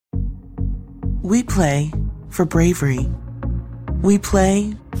We play for bravery. We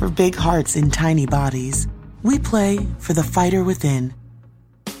play for big hearts in tiny bodies. We play for the fighter within.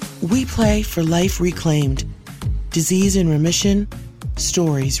 We play for life reclaimed, disease in remission,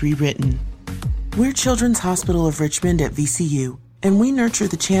 stories rewritten. We're Children's Hospital of Richmond at VCU, and we nurture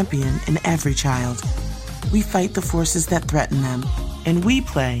the champion in every child. We fight the forces that threaten them, and we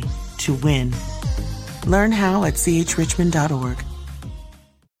play to win. Learn how at chrichmond.org.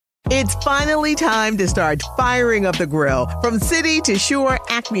 It's finally time to start firing up the grill. From city to shore,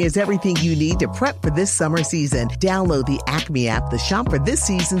 Acme is everything you need to prep for this summer season. Download the Acme app to shop for this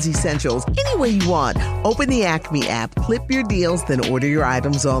season's essentials any way you want. Open the Acme app, clip your deals, then order your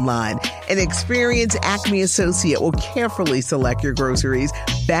items online. An experienced Acme associate will carefully select your groceries,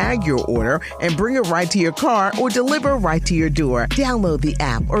 bag your order, and bring it right to your car or deliver right to your door. Download the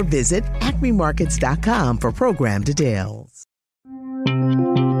app or visit acmemarkets.com for program details.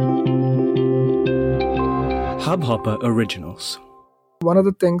 Hubhopper Originals. One of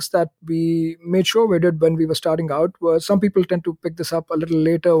the things that we made sure we did when we were starting out was some people tend to pick this up a little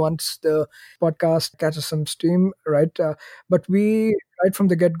later once the podcast catches some steam, right? But we, right from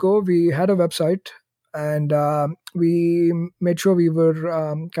the get-go, we had a website and we made sure we were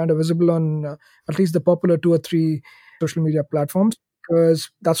kind of visible on at least the popular 2 or 3 social media platforms,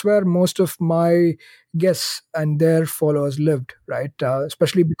 because that's where most of my guests and their followers lived, right?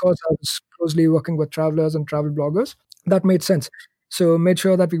 Especially because I was closely working with travelers and travel bloggers. That made sense. So made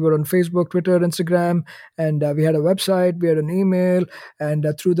sure that we were on Facebook, Twitter, Instagram, and we had a website, we had an email, and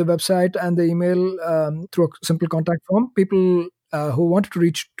through the website and the email, through a simple contact form, people who wanted to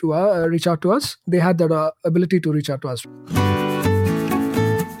reach out to us, they had that ability to reach out to us.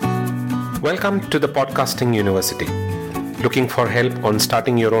 Welcome to the Podcasting University. Looking for help on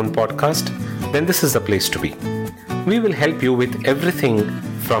starting your own podcast? Then this is the place to be. We will help you with everything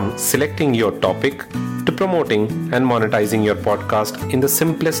from selecting your topic to promoting and monetizing your podcast in the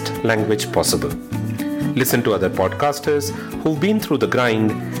simplest language possible. Listen to other podcasters who've been through the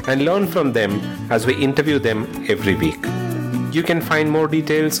grind and learn from them as we interview them every week. You can find more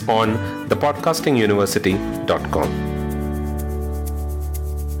details on thepodcastinguniversity.com.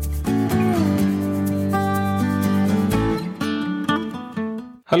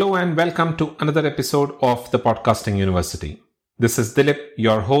 Hello and welcome to another episode of the Podcasting University. This is Dilip,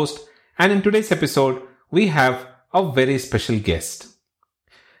 your host, and in today's episode, we have a very special guest.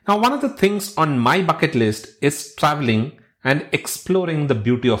 Now, one of the things on my bucket list is traveling and exploring the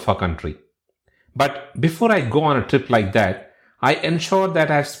beauty of our country. But before I go on a trip like that, I ensure that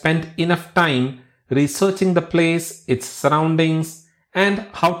I've spent enough time researching the place, its surroundings, and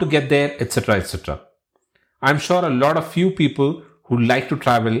how to get there, etc., etc. I'm sure a lot of you people who like to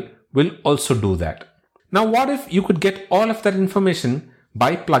travel will also do that. Now, what if you could get all of that information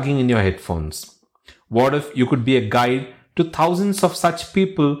by plugging in your headphones? What if you could be a guide to thousands of such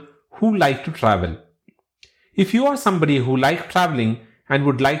people who like to travel? If you are somebody who likes traveling and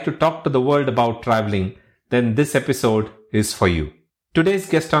would like to talk to the world about traveling, then this episode is for you. Today's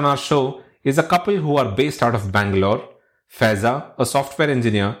guest on our show is a couple who are based out of Bangalore, Faiza, a software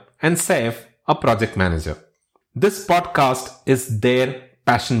engineer, and Saif, a project manager. This podcast is their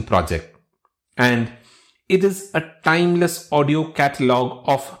passion project, and it is a timeless audio catalog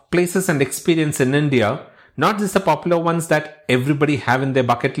of places and experience in India, not just the popular ones that everybody have in their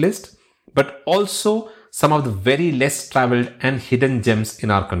bucket list, but also some of the very less traveled and hidden gems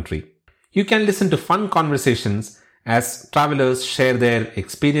in our country. You can listen to fun conversations as travelers share their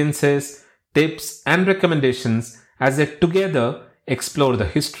experiences, tips, and recommendations as they together explore the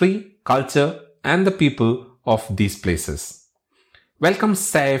history, culture, and the people of these places. Welcome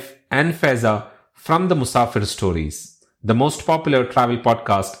Saif and Faiza from the Musafir Stories, the most popular travel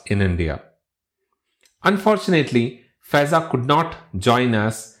podcast in India. Unfortunately, Faiza could not join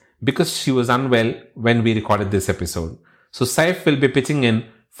us because she was unwell when we recorded this episode. So Saif will be pitching in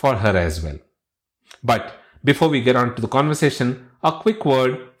for her as well. But before we get on to the conversation, a quick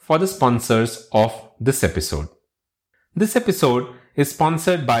word for the sponsors of this episode. This episode is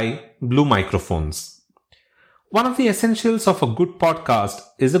sponsored by Blue Microphones. One of the essentials of a good podcast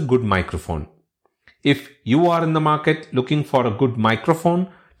is a good microphone. If you are in the market looking for a good microphone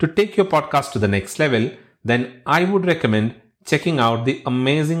to take your podcast to the next level, then I would recommend checking out the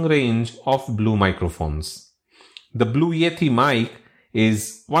amazing range of Blue microphones. The Blue Yeti mic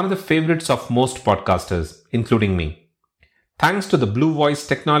is one of the favorites of most podcasters, including me. Thanks to the Blue Voice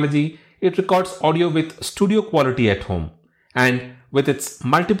technology, it records audio with studio quality at home. And with its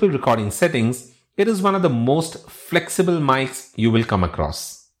multiple recording settings, it is one of the most flexible mics you will come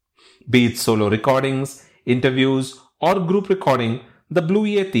across. Be it solo recordings, interviews, or group recording, the Blue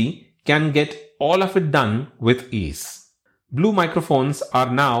Yeti can get all of it done with ease. Blue microphones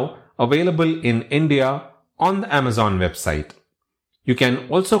are now available in India on the Amazon website. You can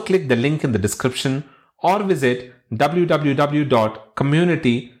also click the link in the description or visit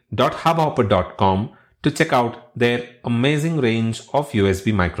www.community.hubhopper.com to check out their amazing range of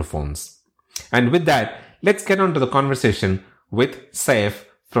USB microphones. And with that, let's get on to the conversation with Saif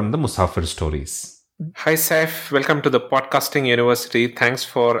from the Musafir Stories. Hi, Saif. Welcome to the Podcasting University. Thanks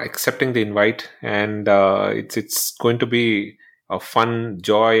for accepting the invite. And it's going to be a fun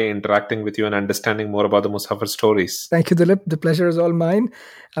joy interacting with you and understanding more about the Musafir Stories. Thank you, Dilip. The pleasure is all mine.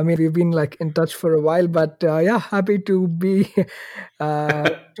 I mean, we've been in touch for a while, but happy to be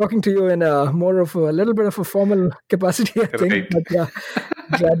talking to you in a little bit of a formal capacity, I think. Right. But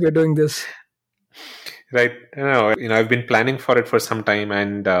glad we're doing this. Right. I've been planning for it for some time,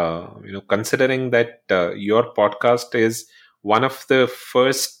 and considering that your podcast is one of the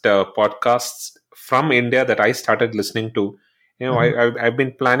first podcasts from India that I started listening to. I've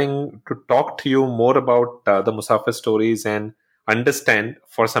been planning to talk to you more about the Musafir Stories and understand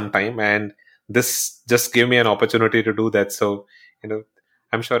for some time, and this just gave me an opportunity to do that. So,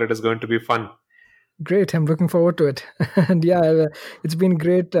 I'm sure it is going to be fun. Great. I'm looking forward to it. And it's been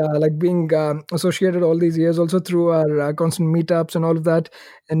great, being associated all these years also through our constant meetups and all of that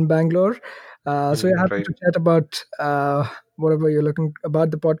in Bangalore. Happy Right. to chat about whatever you're looking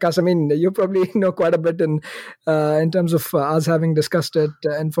about the podcast. I mean, you probably know quite a bit in terms of us having discussed it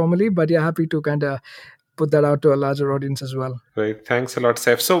informally, but happy to kind of put that out to a larger audience as well. Right. Thanks a lot,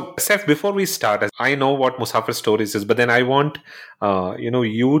 Saif. So, Saif, before we start, I know what Musafir Stories is, but then I want,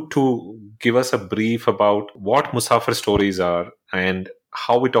 you to give us a brief about what Musafir Stories are and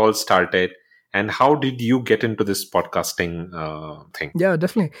how it all started. And how did you get into this podcasting thing? Yeah,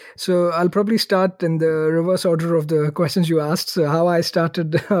 definitely. So I'll probably start in the reverse order of the questions you asked. So how I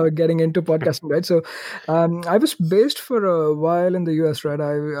started getting into podcasting, right? So I was based for a while in the US, right?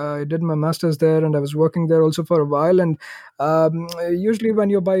 I did my master's there and I was working there also for a while. And usually when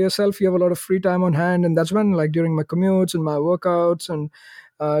you're by yourself, you have a lot of free time on hand. And that's when, during my commutes and my workouts and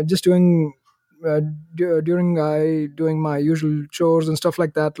just doing during doing my usual chores and stuff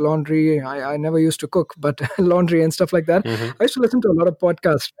like that, laundry. I never used to cook, but laundry and stuff like that. Mm-hmm. I used to listen to a lot of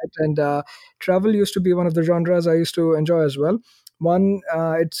podcasts, right? And travel used to be one of the genres I used to enjoy as well. One,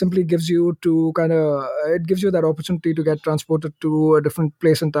 it simply gives you it gives you that opportunity to get transported to a different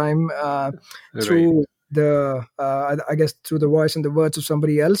place and time through I guess through the voice and the words of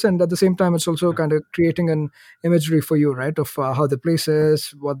somebody else, and at the same time it's also kind of creating an imagery for you, right, of how the place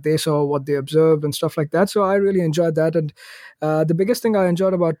is, what they saw, what they observed and stuff like that. So I really enjoyed that. And the biggest thing I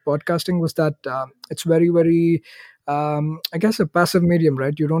enjoyed about podcasting was that it's very, very I guess a passive medium,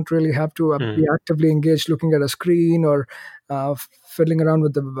 right? You don't really have to be actively engaged looking at a screen or fiddling around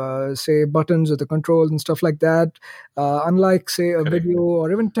with the say buttons or the controls and stuff like that. Unlike say a video or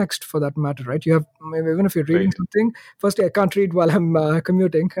even text for that matter, right? You have even if you're reading something. Firstly, I can't read while I'm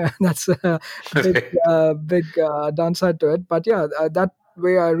commuting. That's a big downside to it. But that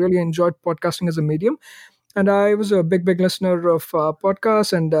way I really enjoyed podcasting as a medium. And I was a big listener of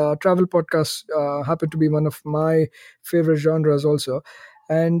podcasts, and travel podcasts happened to be one of my favorite genres also.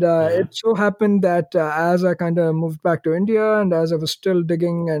 And it so happened that as I kind of moved back to India and as I was still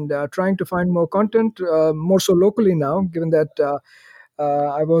digging and trying to find more content, more so locally now, given that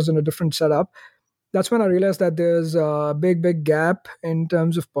I was in a different setup, that's when I realized that there's a big gap in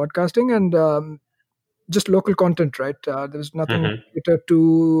terms of podcasting and just local content, right? There's nothing catered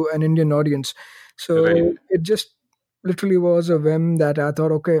to an Indian audience. So it just literally was a whim that I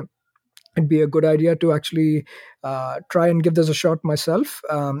thought, okay, it'd be a good idea to actually try and give this a shot myself.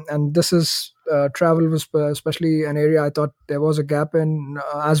 And this is travel was especially an area I thought there was a gap in,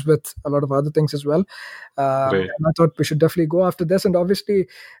 as with a lot of other things as well. And I thought we should definitely go after this. And obviously,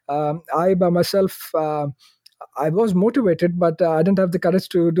 I by myself, I was motivated, but I didn't have the courage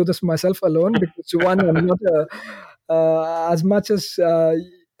to do this myself alone because one, I'm not as much as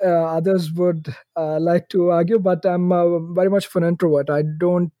others would like to argue, but I'm very much of an introvert. I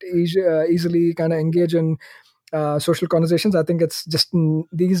don't easily kind of engage in social conversations. I think it's just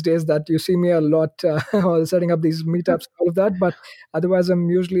these days that you see me a lot setting up these meetups, all of that. But otherwise,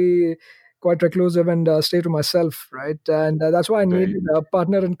 I'm usually quite reclusive and stay to myself, right? And that's why I needed a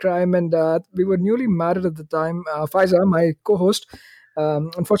partner in crime. And we were newly married at the time. Faiza, my co-host,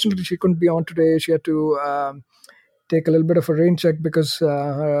 unfortunately, she couldn't be on today. She had to take a little bit of a rain check because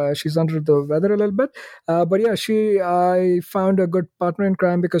she's under the weather a little bit. But yeah, I found a good partner in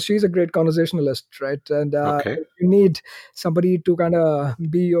crime because she's a great conversationalist, right? And Okay. you need somebody to kind of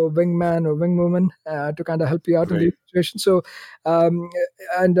be your wingman or wingwoman to kind of help you out in these Right. situations. So, um,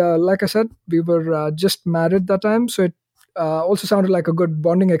 and like I said, we were just married that time, so it also sounded like a good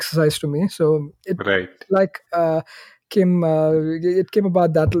bonding exercise to me. So it Right. like it came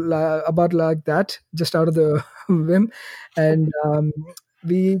about about like that, just out of the whim. And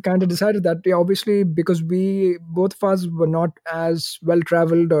we kind of decided that, yeah, obviously, because we both of us were not as well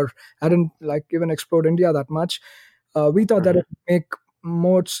traveled or hadn't like even explored India that much, we thought that Hmm. it would make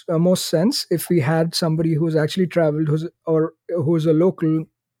most sense if we had somebody who's actually traveled, who's a local,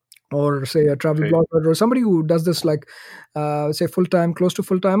 or say a travel Right. blogger, or somebody who does this like say full time, close to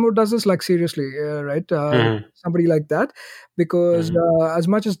full time, or does this like seriously, right? Hmm. Somebody like that, because Hmm. as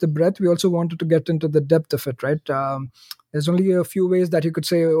much as the breadth, we also wanted to get into the depth of it, right? There's only a few ways that you could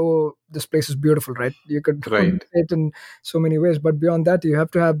say, oh, this place is beautiful, right? You could only Right. say it in so many ways, but beyond that, you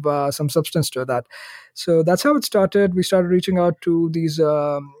have to have some substance to that. So that's how it started. We started reaching out to these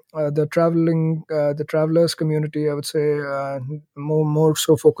the travelers community, I would say, more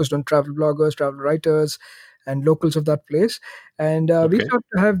so focused on travel bloggers, travel writers, and locals of that place. And we Okay. started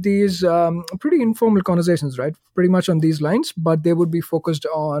to have these pretty informal conversations, right? Pretty much on these lines, but they would be focused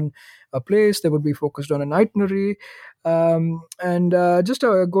on a place, they would be focused on an itinerary, and just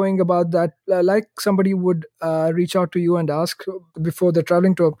going about that, like somebody would reach out to you and ask before they're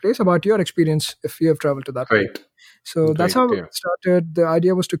traveling to a place about your experience if you have traveled to that place. Right. So that's Right. how it Yeah. started. The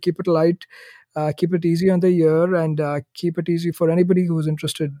idea was to keep it light, keep it easy on the ear, and keep it easy for anybody who's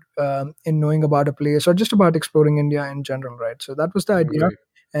interested in knowing about a place or just about exploring India in general, right? So that was the idea. Right.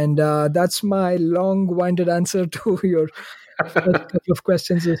 And that's my long-winded answer to your first couple of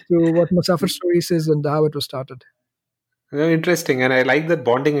questions as to what Musafir Stories is and how it was started. Interesting, and I like that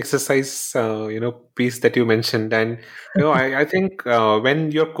bonding exercise, piece that you mentioned. And I think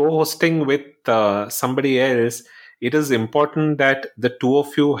when you're co-hosting with somebody else, it is important that the two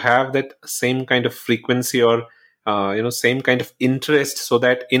of you have that same kind of frequency, or same kind of interest, so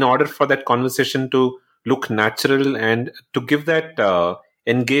that in order for that conversation to look natural and to give that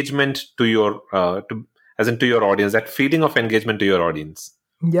engagement to your as in to your audience, that feeling of engagement to your audience.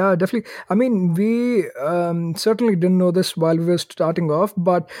 Yeah, definitely. I mean, we certainly didn't know this while we were starting off,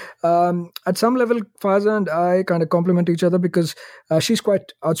 but at some level, Faza and I kind of complement each other because she's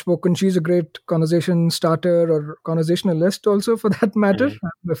quite outspoken. She's a great conversation starter or conversationalist, also, for that matter, Mhm.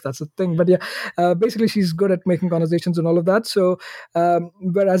 if that's a thing. But yeah, basically, she's good at making conversations and all of that. So,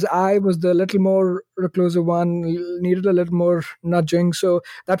 whereas I was the little more reclusive one, needed a little more nudging. So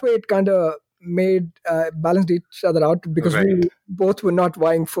that way, it kind of made balanced each other out because Right. we both were not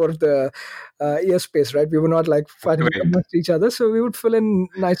vying for the ear space, right? We were not like fighting Right. amongst each other, so we would fill in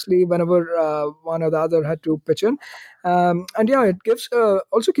nicely whenever one or the other had to pitch in. And yeah, it gives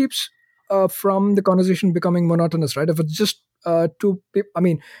also keeps from the conversation becoming monotonous, right? If it's just two people, I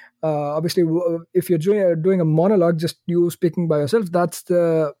mean, obviously, if you're doing a monologue, just you speaking by yourself, that's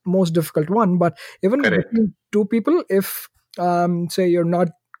the most difficult one. But even Correct. between two people, if say you're not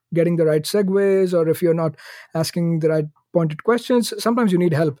getting the right segues, or if you're not asking the right pointed questions, sometimes you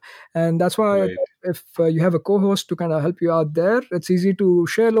need help. And that's why Right. if you have a co-host to kind of help you out there, it's easy to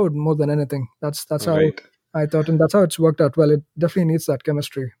share load more than anything. That's how Right. I thought, and that's how it's worked out well. It definitely needs that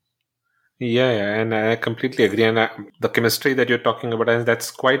chemistry. Yeah, yeah, and I completely agree. And the chemistry that you're talking about, and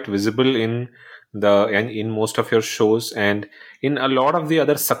that's quite visible in in most of your shows, and in a lot of the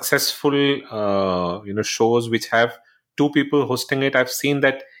other successful shows which have two people hosting it. I've seen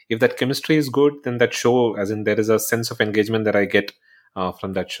that if that chemistry is good, then that show, as in there is a sense of engagement that I get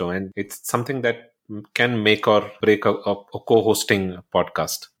from that show, and it's something that can make or break a co-hosting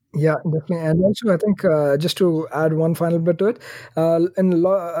podcast. Yeah, definitely. And also, I think just to add one final bit to it, in a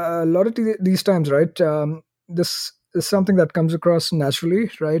lot of these times, right, this is something that comes across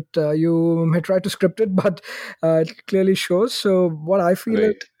naturally, right? You may try to script it, but it clearly shows. So, what I feel is,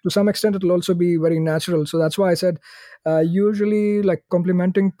 Right. to some extent, it'll also be very natural. So, that's why I said, usually, like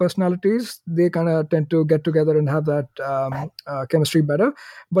complementing personalities, they kind of tend to get together and have that chemistry better.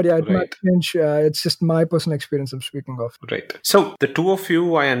 But yeah, it might Right. change. It's just my personal experience I'm speaking of. Right. So the two of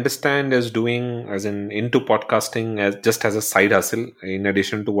you, I understand, is doing as in into podcasting as just as a side hustle in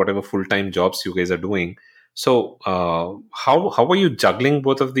addition to whatever full time jobs you guys are doing. So how are you juggling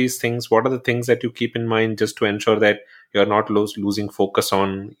both of these things? What are the things that you keep in mind just to ensure that you're not losing focus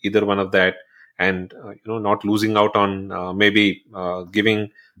on either one of that, and not losing out on maybe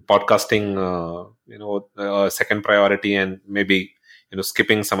giving podcasting second priority, and maybe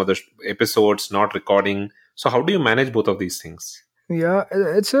skipping some of the episodes, not recording So how do you manage both of these things? Yeah,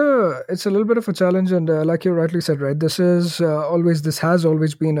 it's a little bit of a challenge, and like you rightly said, right? This has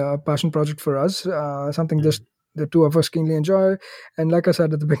always been a passion project for us. Something this Mm. the two of us keenly enjoy, and like I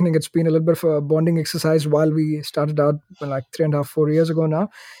said at the beginning, it's been a little bit of a bonding exercise while we started out like 3.5, 4 years ago now.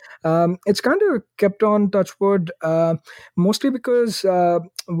 It's kind of kept on touchwood, mostly because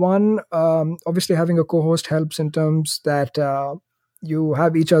one, obviously having a co-host helps in terms that you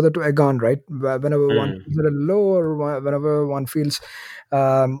have each other to egg on, right? Whenever one Mm. feels a little low, or whenever one feels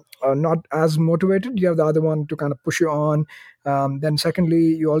not as motivated, you have the other one to kind of push you on. Then secondly,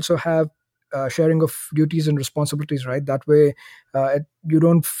 you also have sharing of duties and responsibilities, right? That way, you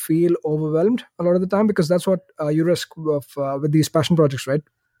don't feel overwhelmed a lot of the time, because that's what you risk with these passion projects, right?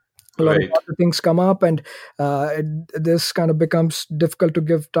 A lot of Right. other things come up, and this kind of becomes difficult to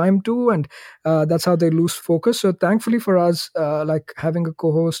give time to, and that's how they lose focus. So thankfully for us, like having a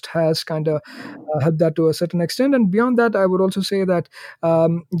co-host has kind of helped that to a certain extent. And beyond that, I would also say that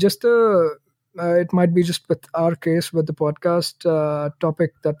just it might be just with our case with the podcast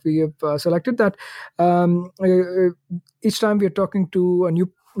topic that we have selected, that each time we are talking to a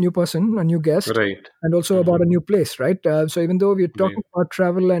new person, a new guest, Right. and also about Hmm. a new place, right? So even though we're Right. talking about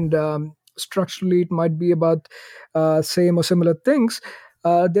travel, and structurally it might be about same or similar things,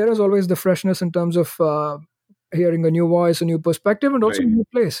 there is always the freshness in terms of hearing a new voice, a new perspective, and also a Right. new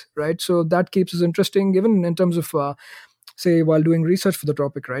place, right? So that keeps us interesting, even in terms of say while doing research for the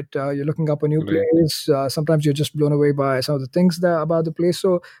topic, right? You're looking up a new Right. place. Sometimes you're just blown away by some of the things about the place.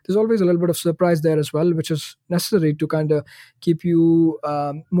 So there's always a little bit of surprise there as well, which is necessary to kind of keep you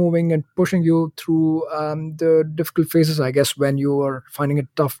moving and pushing you through the difficult phases, I guess, when you are finding it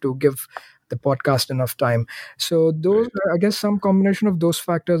tough to give the podcast enough time. So those, Right. I guess, some combination of those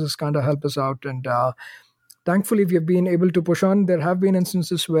factors has kind of helped us out, and thankfully we have been able to push on. There have been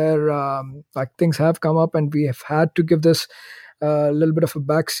instances where like things have come up and we have had to give this a little bit of a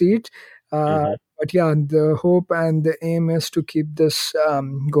back seat, uh, Hmm. but yeah, the hope and the aim is to keep this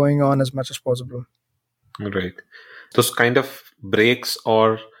going on as much as possible. Right. Those kind of breaks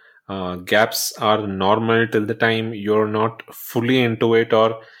or gaps are normal till the time you're not fully into it,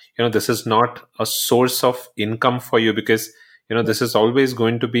 or this is not a source of income for you, because Yeah, this is always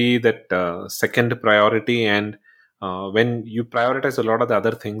going to be that second priority. And when you prioritize a lot of the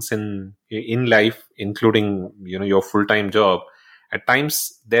other things in life, including your full time job, at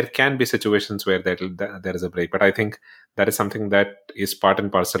times there can be situations where there is a break. But I think that is something that is part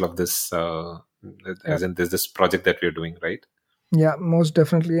and parcel of this. yeah. As in this project that we're doing, right? Yeah, most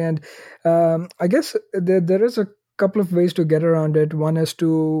definitely. And I guess there is a couple of ways to get around it. One is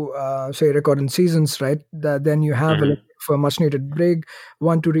to say record in seasons, right? Then you have a little Hmm. bit of a much needed break.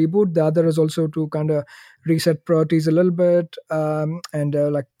 One to reboot. The other is also to kind of reset priorities a little bit, and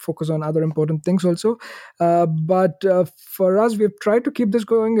like focus on other important things also. But for us, we've tried to keep this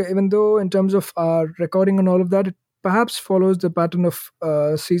going, even though in terms of our recording and all of that, it perhaps follows the pattern of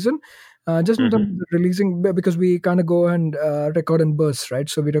season, just in terms Hmm. of releasing, because we kind of go and record in bursts, right?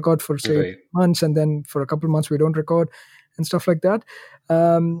 So we record for say Right. months, and then for a couple of months we don't record, and stuff like that.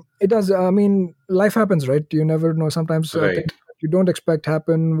 It does. I mean, life happens, right? You never know. Sometimes things Right. that you don't expect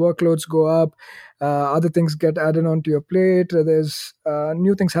happen. Workloads go up. Other things get added onto your plate. There's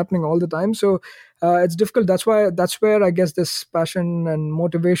new things happening all the time. So it's difficult. That's where I guess this passion and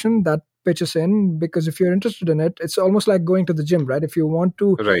motivation that pitches in, because if you're interested in it, it's almost like going to the gym, right? If you want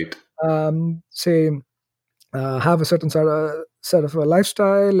to Right. say have a certain sort of a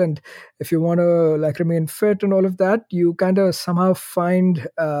lifestyle, and if you want to like remain fit and all of that, you kind of somehow find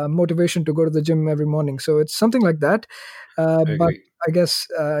motivation to go to the gym every morning. So it's something like that, I but agree. I guess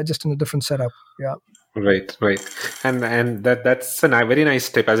just in a different setup. Yeah, Right. Right. And that's a very nice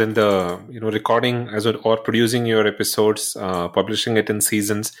tip, as in the recording as well, or producing your episodes, publishing it in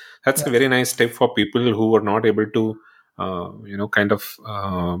seasons. That's yeah, a very nice tip for people who are not able to kind of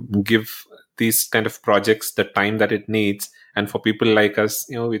give these kind of projects the time that it needs. And for people like us,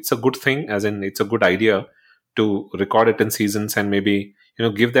 it's a good thing, as in it's a good idea to record it in seasons, and maybe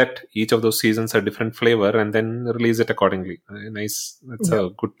give that each of those seasons a different flavor, and then release it accordingly. Nice. That's yeah, a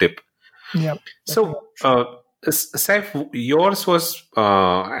good tip. yeah, definitely. So, Saif, yours was,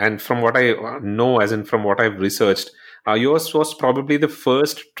 and from what I know, as in from what I've researched, yours was probably the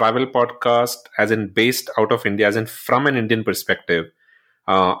first travel podcast, as in based out of India, as in from an Indian perspective.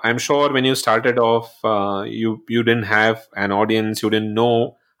 I'm sure when you started off, you didn't have an audience, you didn't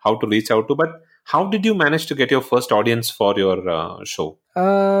know how to reach out to, but How did you manage to get your first audience for your show?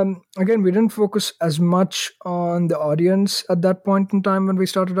 Again, we didn't focus as much on the audience at that point in time when we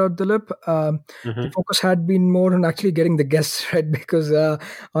started out Dilip. The Hmm. focus had been more on actually getting the guests, right? Because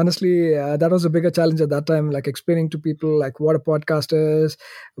honestly, that was a bigger challenge at that time, like explaining to people like what a podcast is,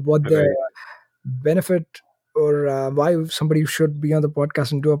 what the Right. benefit or why somebody should be on the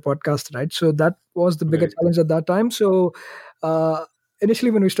podcast and do a podcast, right? So that was the bigger Right. challenge at that time. So uh,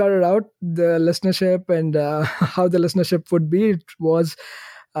 initially, when we started out, the listenership and how the listenership would be, it was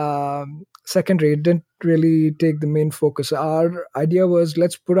secondary. It didn't really take the main focus. Our idea was,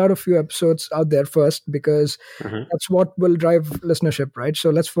 let's put out a few episodes out there first, because Hmm. that's what will drive listenership, right? So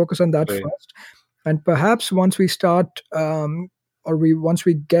let's focus on that Right. first, and perhaps once we start or we once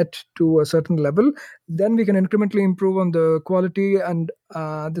we get to a certain level, then we can incrementally improve on the quality, and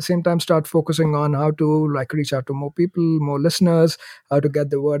at the same time start focusing on how to like reach out to more people, more listeners, how to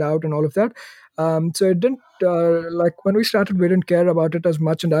get the word out and all of that. So it didn't like when we started, we didn't care about it as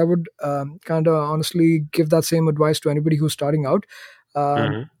much, and I would kind of honestly give that same advice to anybody who's starting out.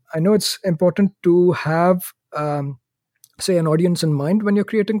 um, Hmm. I know it's important to have say an audience in mind when you're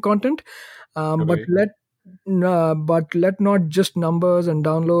creating content, um, but Right. let but let not just numbers and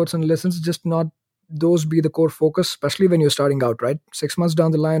downloads and listens, just not those be the core focus, especially when you're starting out, right? 6 months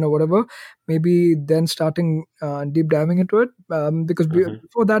down the line or whatever, maybe then starting deep diving into it, because Hmm.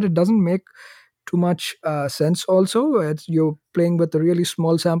 before that it doesn't make too much sense. Also, it's you're playing with a really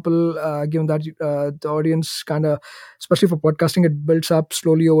small sample, given that the audience kind of, especially for podcasting, it builds up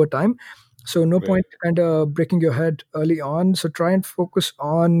slowly over time. So no Right. point kind of breaking your head early on. So try and focus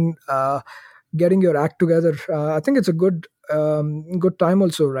on getting your act together. I think it's a good time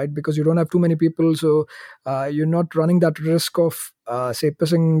also, right? Because you don't have too many people, so you're not running that risk of say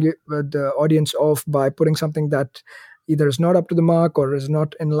pissing the audience off by putting something that either is not up to the mark or is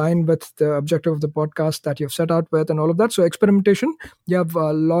not in line with the objective of the podcast that you've set out with and all of that. So experimentation, you have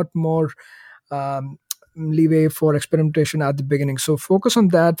a lot more um, leeway for experimentation at the beginning. So focus on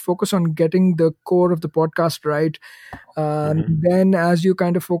that. Focus on getting the core of the podcast right. Hmm. Then, as you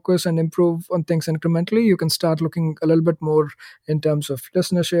kind of focus and improve on things incrementally, you can start looking a little bit more in terms of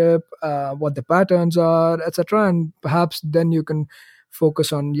listenership, what the patterns are, etc. And perhaps then you can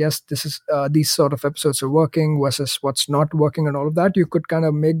focus on, yes, this is these sort of episodes are working versus what's not working and all of that. You could kind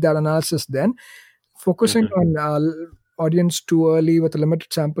of make that analysis then. Focusing Hmm. on audience too early with a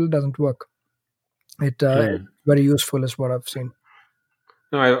limited sample doesn't work. It's very useful, is what I've seen.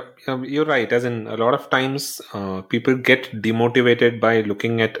 No, you're right. As in, a lot of times, people get demotivated by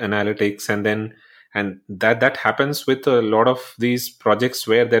looking at analytics, and that happens with a lot of these projects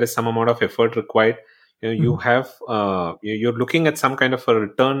where there is some amount of effort required. You Mhm. have you're looking at some kind of a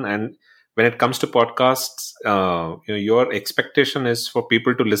return, and when it comes to podcasts, your expectation is for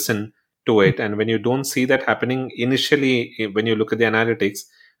people to listen to it, and when you don't see that happening initially, when you look at the analytics,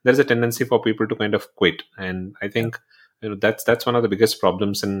 there's a tendency for people to kind of quit, and I think that's one of the biggest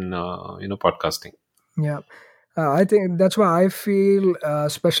problems in podcasting. Yeah. I think that's why I feel,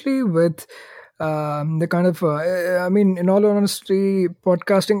 especially with the kind of, I mean, in all honesty,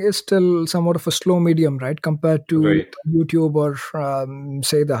 podcasting is still somewhat of a slow medium, right? Compared to Right. YouTube or,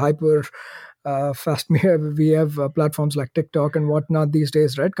 say, the hyper fast we have platforms like TikTok and whatnot these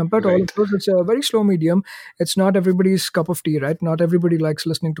days, right? Compared to all of Right. those, it's a very slow medium. It's not everybody's cup of tea, right? Not everybody likes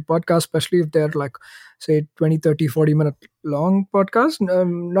listening to podcasts, especially if they're like, say, 20, 30, 40 minute long podcasts.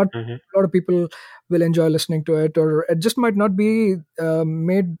 Not Hmm. a lot of people will enjoy listening to it, or it just might not be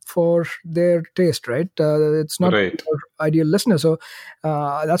made for their taste, right? It's not Right. your ideal listener. So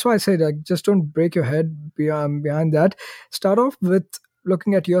that's why I say, like, just don't break your head behind that. Start off with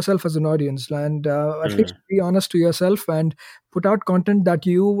looking at yourself as an audience, and at least Mm. be honest to yourself and put out content that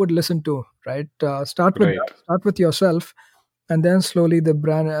you would listen to, right? Start with that, Right. start with yourself, and then slowly the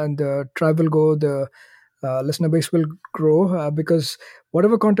brand and the tribe will go, the listener base will grow, because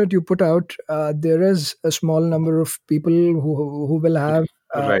whatever content you put out, there is a small number of people who will have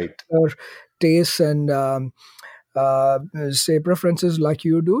Right. similar tastes and say preferences like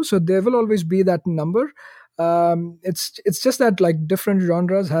you do. So there will always be that number. It's just that, like, different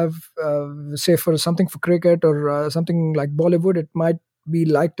genres have, say, for something for cricket or something like Bollywood, it might be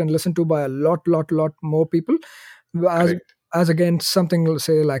liked and listened to by a lot more people, as Correct. as against something,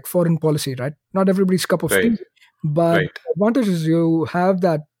 say, like foreign policy, right? Not everybody's cup of Right. tea, but Right. the advantage is you have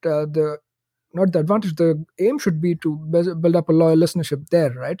that, the not the advantage, the aim should be to build up a loyal listenership there,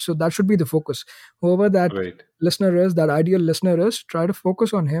 right? So that should be the focus. Whoever that Right. listener is, that ideal listener is, try to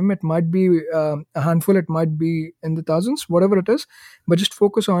focus on him. It might be a handful, it might be in the thousands, whatever it is, but just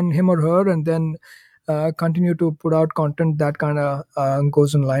focus on him or her, and then continue to put out content that kind of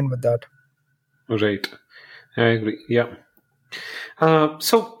goes in line with that. Right. I agree. Yeah.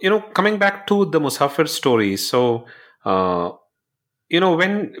 So, coming back to the Musafir story, so, uh,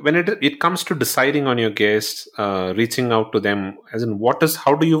 when it comes to deciding on your guests, reaching out to them, as in, what is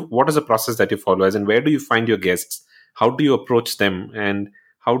the process that you follow? As in, where do you find your guests? How do you approach them? And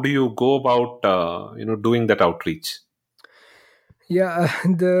how do you go about, doing that outreach? Yeah,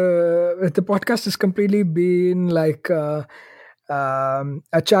 the podcast has completely been like a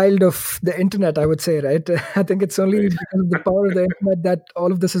child of the internet, I would say, right? I think it's only Right. because of the power of the internet that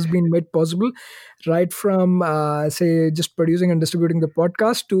all of this has been made possible, right from say just producing and distributing the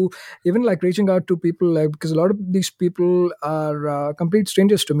podcast to even like reaching out to people, like because a lot of these people are complete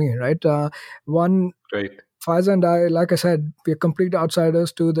strangers to me, right? One Right. Faiza and I, like I said, we're complete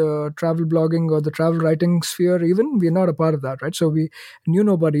outsiders to the travel blogging or the travel writing sphere. Even we're not a part of that, right? So we knew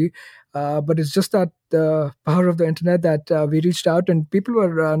nobody, but it's just that the power of the internet that we reached out, and people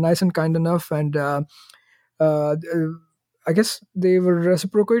were nice and kind enough, and uh, I guess they were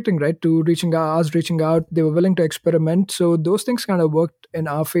reciprocating, right? To reaching out, us reaching out, they were willing to experiment. So those things kind of worked in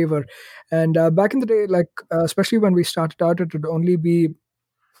our favor. And back in the day, like especially when we started out, it would only be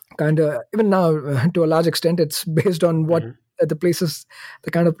kind of even now to a large extent it's based on what Mhm. the places, the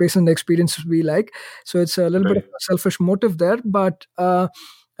kind of place and experiences we like. So it's a little bit of Right. a selfish motive there, but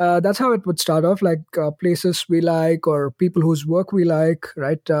that's how it would start off, like places we like or people whose work we like,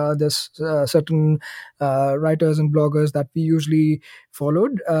 right? There's certain writers and bloggers that we usually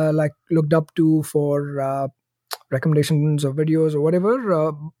followed, like looked up to for recommendations or videos or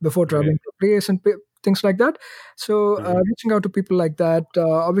whatever before Right. traveling to a place and things like that. So Mhm. reaching out to people like that,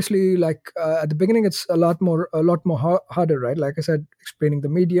 obviously, like at the beginning, it's a lot more harder, right? Like I said, explaining the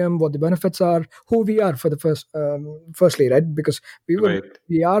medium, what the benefits are, who we are for the firstly, right? Because Right.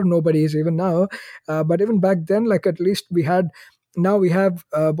 we are nobodies even now, but even back then, like at least we had. Now we have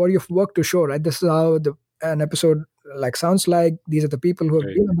a body of work to show, right? This is how an episode like sounds like. These are the people who have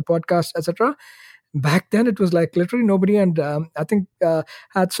Right. been on the podcast, etc. Back then it was like literally nobody, and I think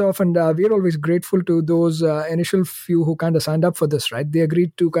hats off, and we're always grateful to those initial few who kind of signed up for this, right? They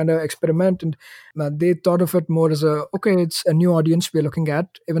agreed to kind of experiment, and they thought of it more as a, okay, it's a new audience we're looking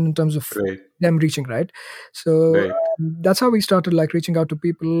at, even in terms of Right. them reaching, right? So Right. that's how we started, like reaching out to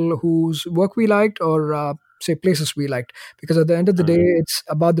people whose work we liked, or say places we liked, because at the end of the day Mhm. it's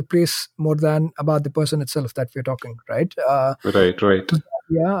about the place more than about the person itself that we're talking, right? Right. Right.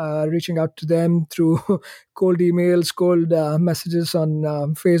 Yeah, reaching out to them through cold emails, cold messages on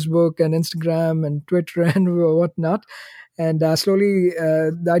Facebook and Instagram and Twitter and whatnot. And slowly,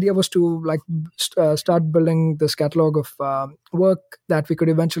 the idea was to like start building this catalog of work that we could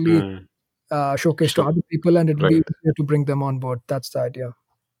eventually Mm. showcase to Sure. other people, and it'll be Right. easier to bring them on board. That's the idea.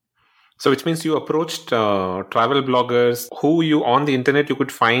 So, which means you approached travel bloggers who you on the internet you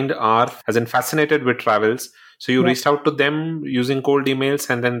could find are as in fascinated with travels. So you Yeah. reached out to them using cold emails,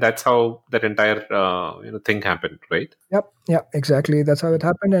 and then that's how that entire thing happened, right? Yep, yeah, exactly. That's how it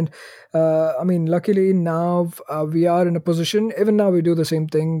happened. And I mean, luckily now we are in a position, even now we do the same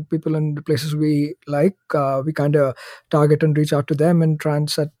thing. People in the places we like, we kind of target and reach out to them and try and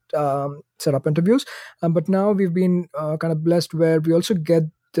set up interviews. But now we've been kind of blessed where we also get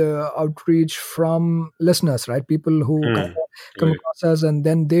the outreach from listeners, right? People who kind Mm. of come Right. across us and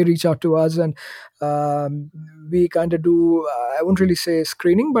then they reach out to us, and um, we kind of do, I won't really say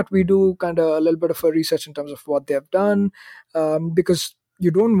screening, but we do kind of a little bit of a research in terms of what they have done, because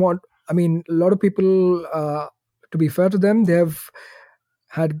you don't want, I mean, a lot of people, to be fair to them, they have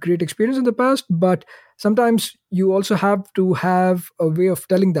had great experience in the past, but sometimes you also have to have a way of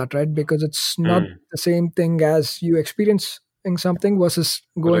telling that, right? Because it's not Mm. the same thing as you experiencing something versus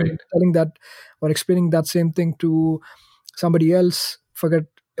going Right. and telling that or explaining that same thing to somebody else, forget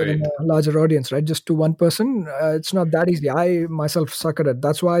it, in Right. a larger audience, right? Just to one person, it's not that easy. I myself suck at it.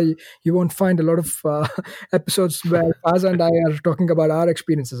 That's why you won't find a lot of episodes where Faz and I are talking about our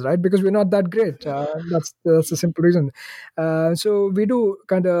experiences, right? Because we're not that great. That's the simple reason. So we do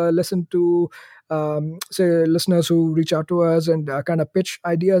kind of listen to say listeners who reach out to us and kind of pitch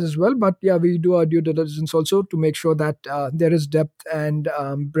ideas as well. But yeah, we do our due diligence also to make sure that there is depth and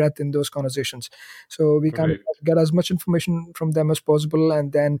breadth in those conversations. So we kind of Right. get as much information from them as possible,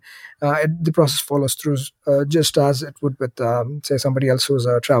 and then the process follows through just as it would with, say, somebody else who's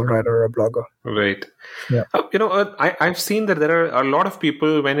a travel writer or a blogger. Right. Yeah. I've seen that there are a lot of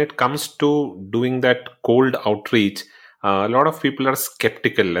people when it comes to doing that cold outreach. A lot of people are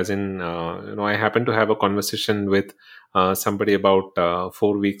skeptical. As in, I happened to have a conversation with somebody about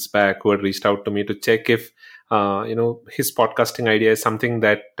 4 weeks back who had reached out to me to check if his podcasting idea is something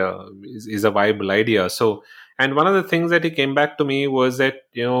that is a viable idea. So, And one of the things that he came back to me was that,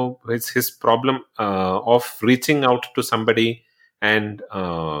 it's his problem of reaching out to somebody and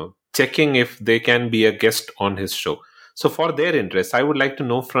checking if they can be a guest on his show. So for their interest, I would like to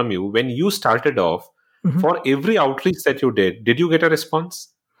know from you, when you started off, Mhm. for every outreach that you did you get a response?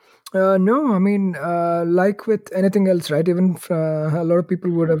 No, I mean, like with anything else, right? Even a lot of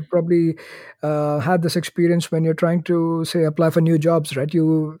people would have probably had this experience when you're trying to, say, apply for new jobs, right?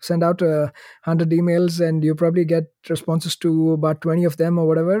 You send out 100 emails and you probably get responses to about 20 of them or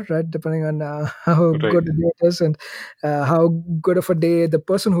whatever, right? Depending on how Right. good a day it is and how good of a day the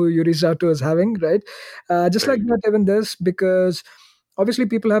person who you reached out to is having, right? Just like Right. that, even this, because obviously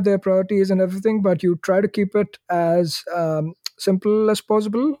people have their priorities and everything, but you try to keep it as simple as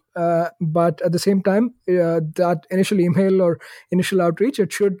possible, but at the same time, that initial email or initial outreach,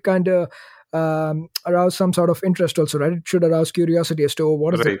 it should kind of arouse some sort of interest also, right? It should arouse curiosity as to, oh,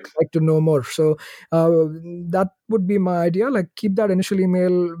 what is it Right. like to know more. So uh, that would be my idea, like keep that initial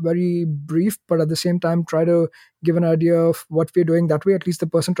email very brief, but at the same time try to give an idea of what we're doing. That way at least the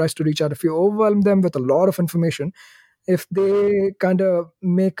person tries to reach out. If you overwhelm them with a lot of information, if they kind of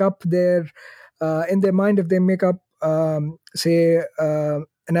make up their in their mind, if they make up say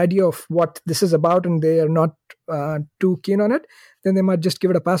an idea of what this is about and they are not too keen on it, then they might just give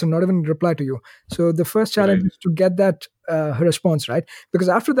it a pass and not even reply to you. So the first challenge Right. is to get that response, right? Because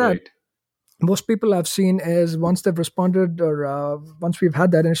after that, Right. most people I've seen is once they've responded, or once we've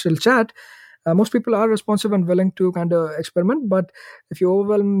had that initial chat, most people are responsive and willing to kind of experiment. But if you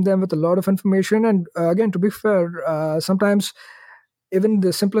overwhelm them with a lot of information, and again, to be fair, sometimes even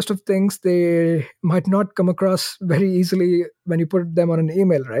the simplest of things, they might not come across very easily when you put them on an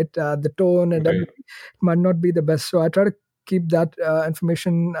email, right? The tone and Right. everything might not be the best. So I try to keep that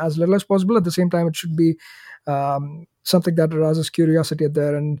information as little as possible. At the same time, it should be something that arouses curiosity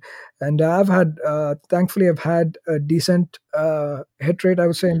there. And I've had, thankfully, I've had a decent hit rate, I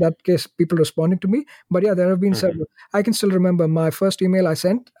would say, in that case, people responding to me. But yeah, there have been Mhm. several. I can still remember my first email I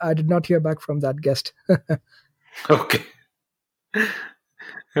sent. I did not hear back from that guest. Okay.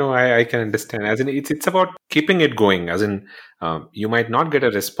 No, I can understand. As in, it's about keeping it going. As in, you might not get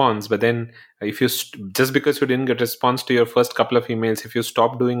a response, but then if just because you didn't get response to your first couple of emails, if you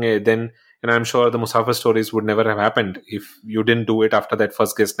stop doing it, then I'm sure the Musafir stories would never have happened if you didn't do it after that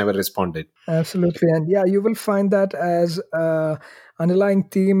first guest never responded. Absolutely, and yeah, you will find that as underlying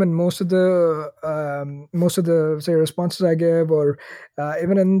theme in most of the say responses I give, or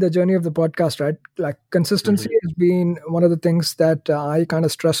even in the journey of the podcast. Right, like consistency Hmm. has been one of the things that I kind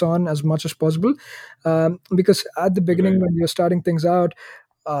of stress on as much as possible, because at the beginning Right. when you're starting things out,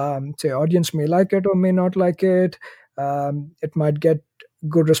 say audience may like it or may not like it. It might get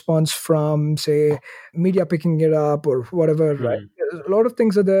good response from say media picking it up or whatever, right? Hmm. A lot of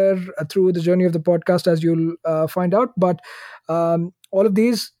things are there through the journey of the podcast, as you'll find out, but all of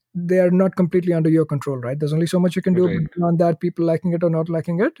these, they are not completely under your control, right? There's only so much you can do, but Right. beyond that, people liking it or not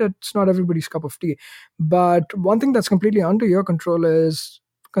liking it, it's not everybody's cup of tea. But one thing that's completely under your control is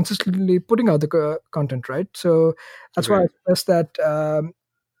consistently putting out the content, right? So that's why I Right. stress that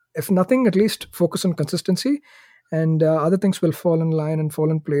if nothing, at least focus on consistency, and other things will fall in line and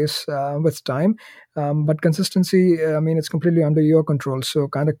fall in place with time. But consistency, I mean, it's completely under your control. So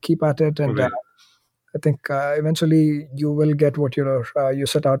kind of keep at it, and Right. I think eventually you will get what you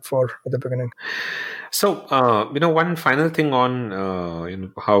set out for at the beginning. So, one final thing on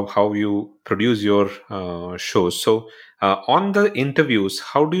how you produce your shows. So, on the interviews,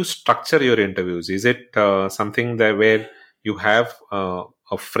 how do you structure your interviews? Is it something that where you have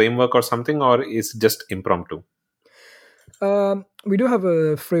a framework or something, or is it just impromptu? We do have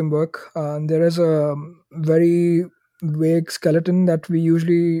a framework. There is a very vague skeleton that we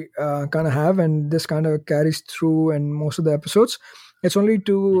usually kind of have, and this kind of carries through in most of the episodes. It's only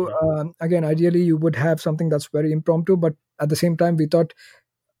to, Hmm. again, ideally, you would have something that's very impromptu, but at the same time, we thought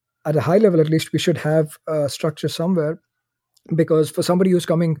at a high level, at least, we should have a structure somewhere, because for somebody who's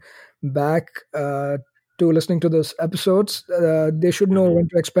coming back to listening to this episodes, they should know Hmm. when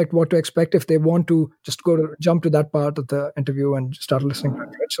to expect, what to expect, if they want to just jump to that part of the interview and start listening to it,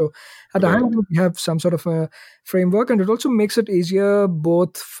 right? So at a high Right. level, we have some sort of a framework, and it also makes it easier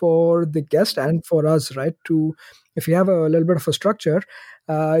both for the guest and for us, right? To, if you have a little bit of a structure,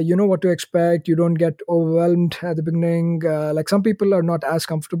 you know what to expect. You don't get overwhelmed at the beginning. Like some people are not as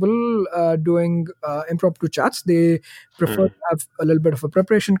comfortable doing impromptu chats. They prefer Hmm. to have a little bit of a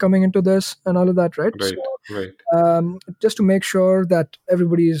preparation coming into this and all of that, right? So Right. Right. just to make sure that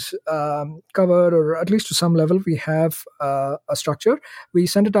everybody's covered, or at least to some level, we have a structure. We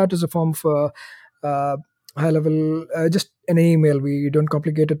send it out as a form of high level, just an email. We don't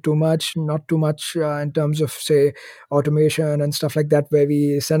complicate it too much, not too much in terms of, say, automation and stuff like that, where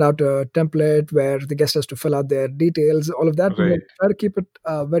we send out a template where the guest has to fill out their details, all of that. We Right. try to keep it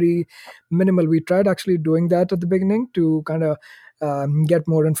very minimal. We tried actually doing that at the beginning to kind of get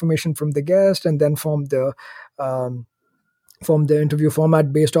more information from the guest and then um, form the interview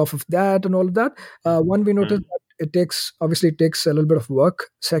format based off of that and all of that. One, we noticed Mm. that it takes a little bit of work.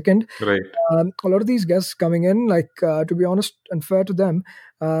 Second, Right. a lot of these guests coming in, like, to be honest and fair to them,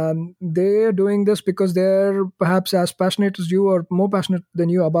 they're doing this because they're perhaps as passionate as you or more passionate than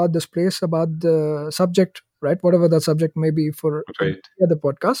you about this place, about the subject, right? Whatever that subject may be for Right. the other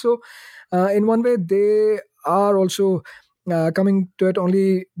podcast. So in one way, they are also coming to it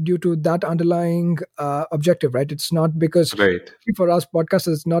only due to that underlying objective, right? It's not because Right. for us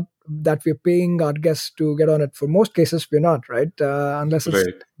podcasters, it's not that we're paying our guests to get on it. For most cases, we're not, right? Unless it's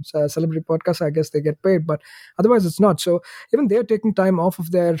Right. a celebrity podcast, I guess they get paid, but otherwise it's not. So even they're taking time off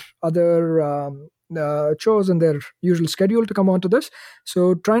of their other chores and their usual schedule to come onto this.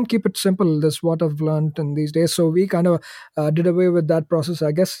 So try and keep it simple. That's what I've learned in these days. So we kind of did away with that process,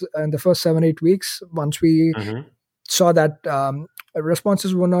 I guess, in the first 7-8 weeks. Once we Mm-hmm. saw that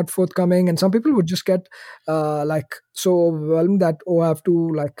responses were not forthcoming, and some people would just get like so overwhelmed that, oh, I have to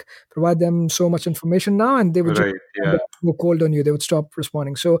like provide them so much information now, and they would just Right. Yeah. go cold on you. They would stop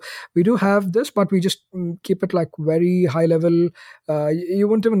responding. So we do have this, but we just keep it like very high level. You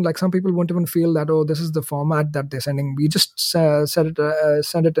wouldn't even, like, some people won't even feel that, oh, this is the format that they're sending. We just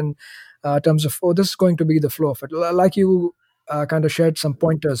send it in terms of, oh, this is going to be the flow of it. Like you kind of shared some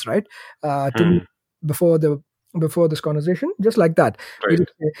pointers, right, to me Mm. before this conversation, just like that. We Right.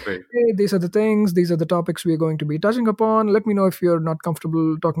 just say, Right. hey, these are the things, these are the topics we're going to be touching upon. Let me know if you're not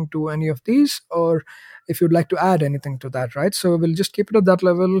comfortable talking to any of these, or if you'd like to add anything to that, right? So we'll just keep it at that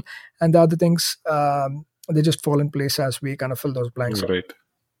level, and the other things, they just fall in place as we kind of fill those blanks up. Right.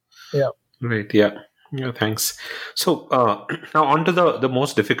 Yeah. Right. Yeah. Yeah. Thanks. So now on to the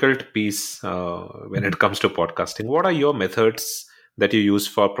most difficult piece when it comes to podcasting. What are your methods that you use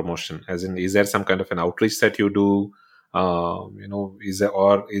for promotion? As in, is there some kind of an outreach that you do?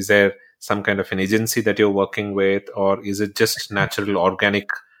 Is there some kind of an agency that you're working with, or is it just natural, organic,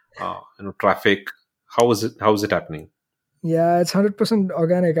 traffic? How is it happening? Yeah, it's 100%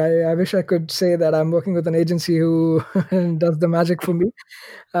 organic. I wish I could say that I'm working with an agency who does the magic for me.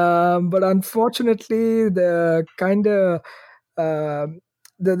 But unfortunately, the kind of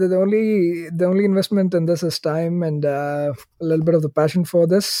the only investment in this is time and a little bit of the passion for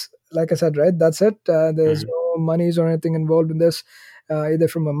this. Like I said, right? That's it. There's Mhm. no monies or anything involved in this, either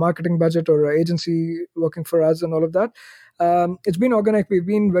from a marketing budget or an agency working for us and all of that. It's been organic. We've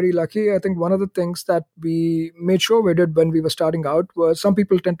been very lucky. I think one of the things that we made sure we did when we were starting out was, some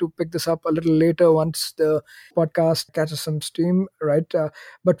people tend to pick this up a little later once the podcast catches some steam, right?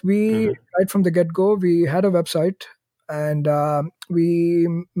 But we, Mhm. right from the get go, we had a website, and we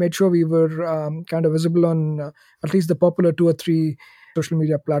made sure we were kind of visible on at least the popular 2 or 3 social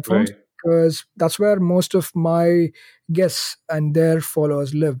media platforms, Right. because that's where most of my guests and their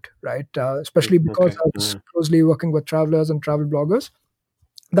followers lived, right? Especially because Okay. I was closely working with travelers and travel bloggers.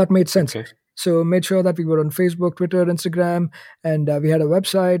 That made sense. Okay. So made sure that we were on Facebook, Twitter, Instagram, and we had a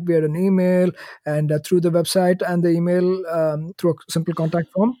website, we had an email, and through the website and the email, through a simple contact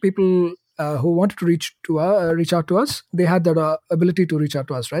form, people who wanted to reach out to us, they had that ability to reach out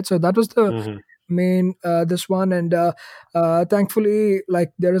to us, right? So that was the Hmm. main this one, and thankfully,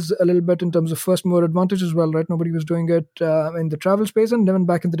 like, there is a little bit in terms of first mover advantage as well, right? Nobody was doing it in the travel space, and even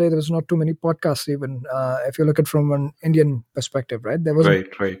back in the day, there was not too many podcasts, even if you look at it from an Indian perspective, right? There wasn't.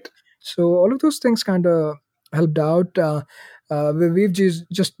 Right. Right. So all of those things kind of helped out. We've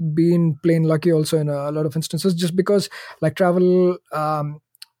just been plain lucky also in a lot of instances, just because, like, travel,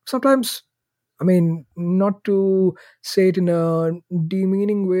 sometimes, I mean, not to say it in a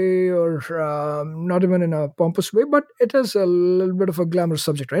demeaning way, or not even in a pompous way, but it is a little bit of a glamorous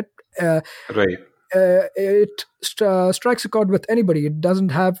subject, right? Uh, Right. it strikes a chord with anybody. It doesn't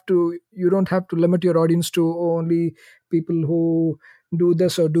have to. You don't have to limit your audience to only people who do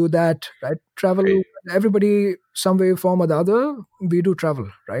this or do that, right? Travel, Right. everybody, some way, form or the other, we do travel,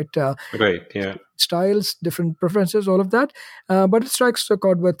 right? Right. Yeah. Styles, different preferences, all of that. But it strikes a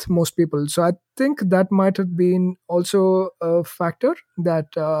chord with most people. So I think that might have been also a factor that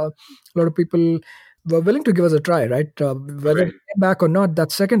a lot of people were willing to give us a try, right? Whether Right. they came back or not,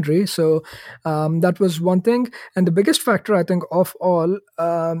 that's secondary. So that was one thing. And the biggest factor, I think, of all,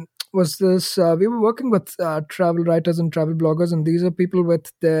 was this: we were working with travel writers and travel bloggers, and these are people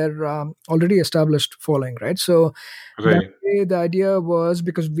with their already established following, right? So that Right. way, the idea was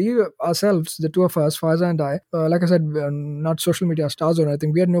because we ourselves, the two of us, Faza and I, like I said, we are not social media stars or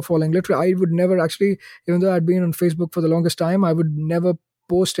anything. We had no following. Literally, I would never actually, even though I'd been on Facebook for the longest time, I would never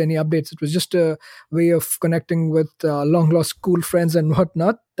post any updates. It was just a way of connecting with long lost school friends and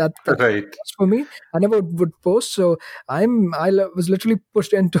whatnot. That Right. was for me. I never would post. So was literally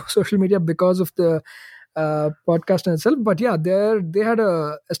pushed into social media because of the podcast in itself. But yeah, they had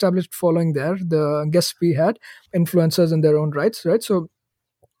a established following there. The guests we had, influencers in their own rights, right? So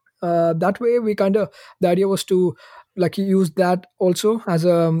that way we kind of, the idea was to like use that also as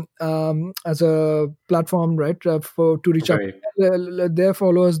a platform, right, for to reach out Right. their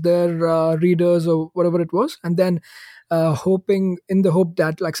followers, their readers, or whatever it was, and then hoping in the hope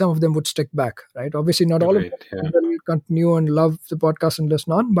that like some of them would stick back, right? Obviously not all of Right. them Yeah. will continue and love the podcast and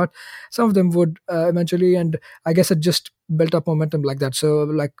listen on, but some of them would eventually. And I guess it just built up momentum like that. So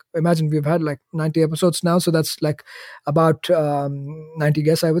like imagine we've had like 90 episodes now, so that's like about 90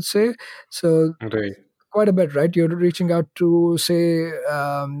 guests, I would say. So Right. quite a bit, right? You're reaching out to say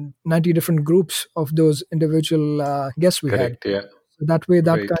 90 different groups of those individual guests we had. Correct. Yeah. So that way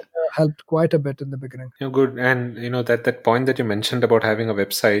that Right. kind of helped quite a bit in the beginning. Good. And that point that you mentioned about having a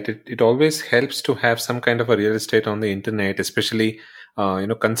website, it always helps to have some kind of a real estate on the internet, especially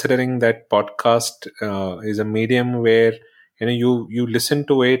considering that podcast is a medium where you listen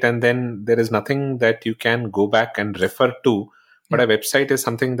to it and then there is nothing that you can go back and refer to. But Yeah. a website is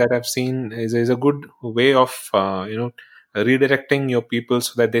something that I've seen is a good way of redirecting your people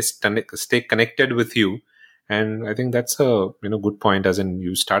so that they stay connected with you. And I think that's a good point. As in,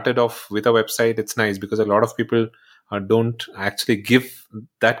 you started off with a website. It's nice because a lot of people don't actually give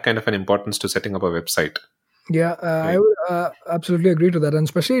that kind of an importance to setting up a website. Yeah, I Right. would absolutely agree to that, and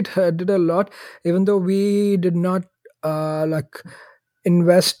especially it did a lot. Even though we did not like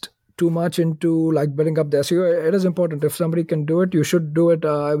invest too much into like building up the SEO, it is important. If somebody can do it, you should do it.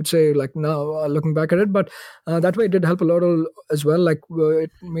 I would say like now looking back at it, but that way it did help a lot as well. Like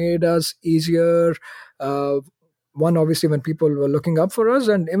it made us easier. One, obviously, when people were looking up for us,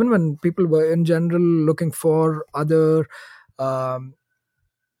 and even when people were in general looking for other. Um,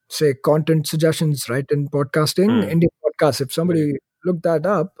 Say content suggestions, right, in podcasting, Hmm. Indian podcasts. If Right. somebody looked that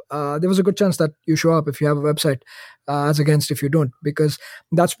up, there was a good chance that you show up if you have a website, as against if you don't, because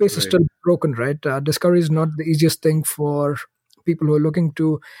that space is Right. still broken, right? Discovery is not the easiest thing for people who are looking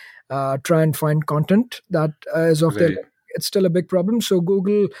to try and find content that is of their Right. liking. It's still a big problem. So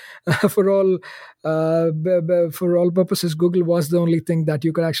Google, for all for all purposes, Google was the only thing that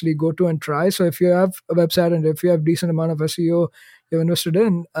you could actually go to and try. So if you have a website and if you have decent amount of SEO you've invested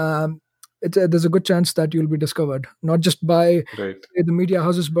in, there's a good chance that you'll be discovered, not just by Right. say, the media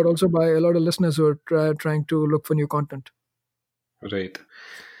houses, but also by a lot of listeners who are trying to look for new content. Right.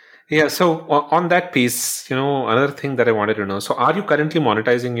 Yeah. So on that piece, another thing that I wanted to know. So, are you currently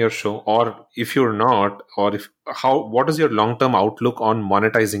monetizing your show, or if you're not, or if how? What is your long-term outlook on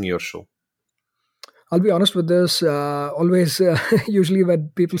monetizing your show? I'll be honest with this. Always, usually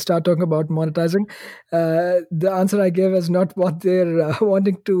when people start talking about monetizing, the answer I give is not what they're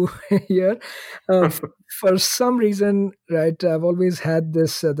wanting to hear. For some reason, right, I've always had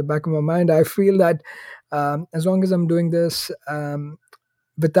this at the back of my mind. I feel that as long as I'm doing this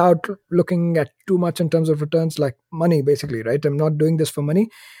without looking at too much in terms of returns, like money, basically, right? I'm not doing this for money.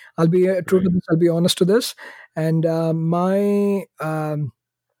 I'll be true to Right. this. I'll be honest to this, and my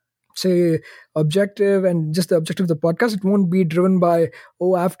say objective and just the objective of the podcast, it won't be driven by,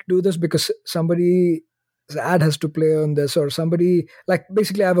 oh, I have to do this because somebody ad has to play on this, or somebody, like,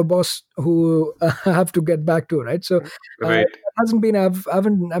 basically I have a boss who I have to get back to, right? So Right. it hasn't been, I've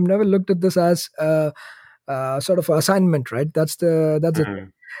never looked at this as sort of assignment, right? That's the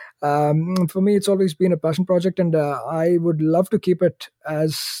Mhm. for me, it's always been a passion project, and I would love to keep it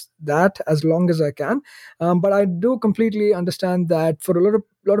as that as long as I can. But I do completely understand that for a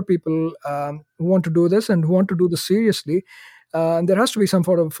lot of people who want to do this and who want to do this seriously, there has to be some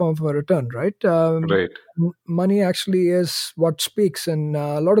sort of form of a return, right? Right. Money actually is what speaks in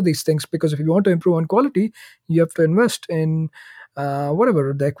a lot of these things, because if you want to improve on quality, you have to invest in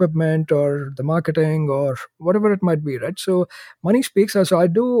whatever the equipment or the marketing or whatever it might be, right? So money speaks. So I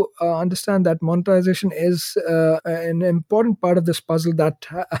do understand that monetization is an important part of this puzzle that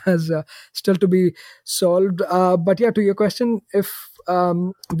has still to be solved. But yeah, to your question, if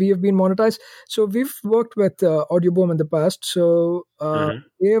we have been monetized, so we've worked with Audioboom in the past. So Mhm.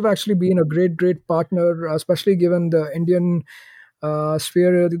 they have actually been a great partner, especially given the Indian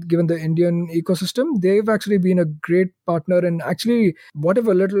sphere, given the Indian ecosystem, they've actually been a great partner. And actually,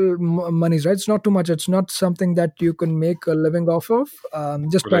 whatever little monies, right? It's not too much. It's not something that you can make a living off of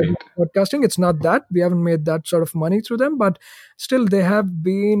just by Right. podcasting. It's not that. We haven't made that sort of money through them, but still, they have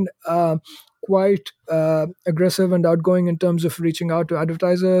been quite aggressive and outgoing in terms of reaching out to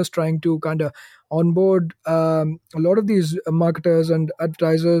advertisers, trying to kind of onboard a lot of these marketers and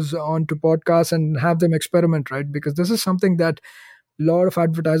advertisers onto podcasts and have them experiment, right? Because this is something that a lot of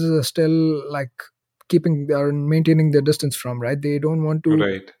advertisers are still like keeping or maintaining their distance from, right? They don't want to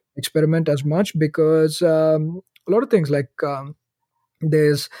Right. experiment as much because a lot of things like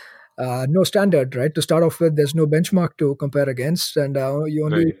there's no standard, right? To start off with, there's no benchmark to compare against, and you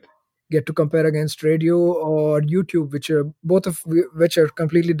only Right. get to compare against radio or YouTube, which are both of which are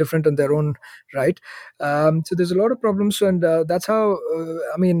completely different in their own right. So there's a lot of problems, and that's how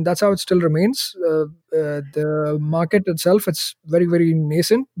that's how it still remains. The market itself, it's very very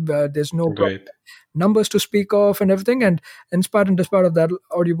nascent. There's no Right. numbers to speak of and everything, and in spite and despite of that,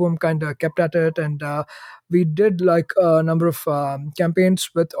 Audioboom kind of kept at it, and we did like a number of campaigns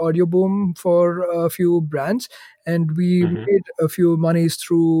with Audioboom for a few brands, and we Hmm. made a few monies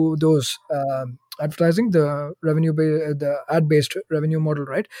through those advertising, the the ad based revenue model,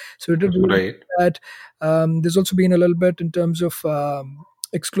 right? So we did really Right. that. There's also been a little bit in terms of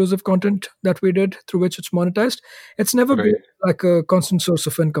exclusive content that we did through which it's monetized. It's never been Right. like a constant source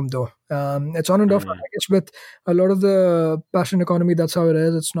of income though. It's on and off. Mm. I guess with a lot of the passion economy, that's how it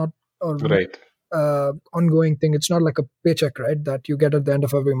is. It's not a Right. ongoing thing. It's not like a paycheck, right, that you get at the end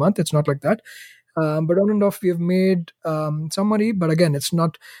of every month. It's not like that. But on and off, we have made some money. But again, it's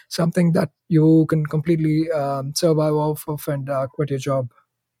not something that you can completely survive off of and quit your job.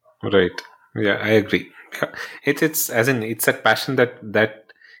 Right. Yeah, I agree. Yeah. It's as in it's a passion that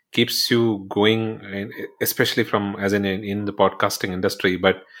keeps you going, and especially from as in the podcasting industry.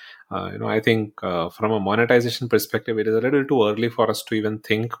 But I think from a monetization perspective, it is a little too early for us to even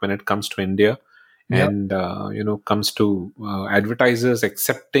think when it comes to India, Yeah. and comes to advertisers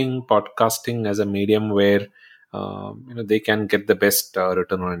accepting podcasting as a medium where they can get the best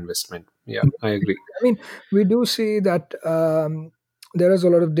return on investment. Yeah, I agree. I mean, we do see that there is a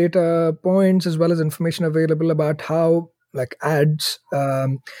lot of data points as well as information available about how, like ads,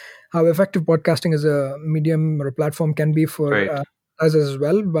 how effective podcasting as a medium or a platform can be for Right. us as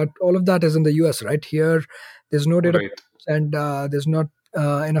well. But all of that is in the US, right? Here, there's no data Right. points, and there's not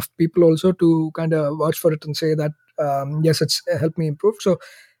enough people also to kind of vouch for it and say that, yes, it's helped me improve. So,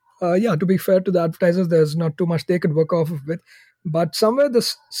 yeah, to be fair to the advertisers, there's not too much they could work off of it. But somewhere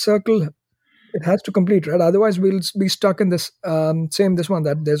this circle, it has to complete, right? Otherwise, we'll be stuck in this same this one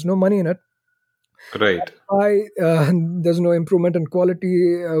that there's no money in it. Right. Why there's no improvement in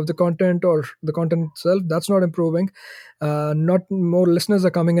quality of the content or the content itself? That's not improving. Not more listeners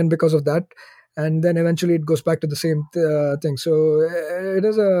are coming in because of that, and then eventually it goes back to the same thing. So it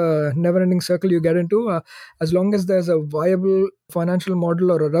is a never-ending circle you get into. As long as there's a viable financial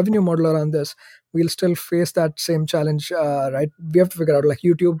model or a revenue model around this, we'll still face that same challenge, right? We have to figure out, like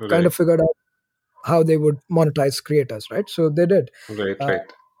YouTube kind of Right. figured out how they would monetize creators, right? So they did. Right. Uh,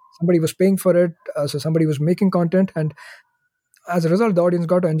 Right. Somebody was paying for it, so somebody was making content, and as a result, the audience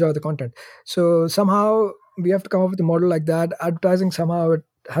got to enjoy the content. So somehow we have to come up with a model like that. Advertising, somehow it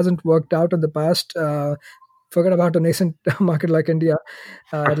hasn't worked out in the past. Forget about a nascent market like India.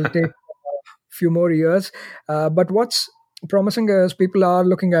 It'll take few more years. But what's promising is people are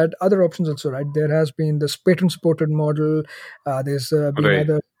looking at other options also, right? There has been this patron supported model. There's been Right.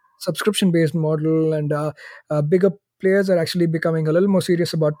 other subscription based model, and bigger players are actually becoming a little more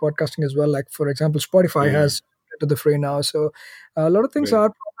serious about podcasting as well. Like, for example, Spotify Mm. has to the fray now. So a lot of things Right.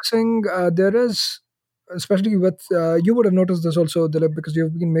 are promising. There is, especially with you would have noticed this also, Dilip, because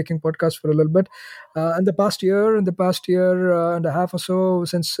you've been making podcasts for a little bit. In the past year and a half or so,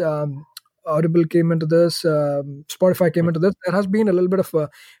 since Audible came into this, Spotify came into this, there has been a little bit of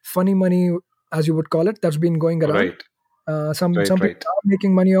funny money, as you would call it, that's been going around. Right. Some Right. people Right. are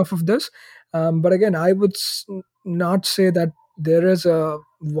making money off of this, but again, I would not say that there is a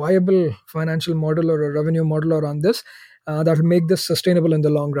viable financial model or a revenue model around this that will make this sustainable in the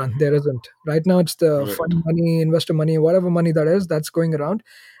long run. There isn't. Right now, it's the Right. fund money, investor money, whatever money that is, that's going around,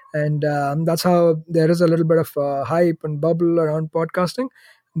 and that's how there is a little bit of hype and bubble around podcasting.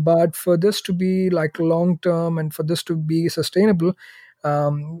 But for this to be like long term and for this to be sustainable,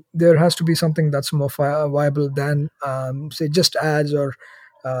 there has to be something that's more viable than say just ads or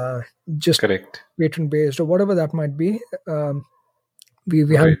uh, just Correct. patron based or whatever that might be. Um, we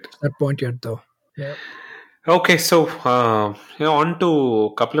haven't Right. reached that point yet, though. Yeah. Okay. So, on to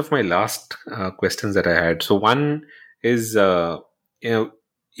a couple of my last questions that I had. So, one is you know,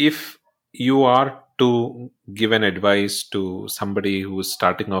 if you are to give an advice to somebody who's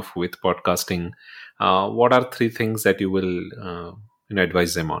starting off with podcasting, what are three things that you will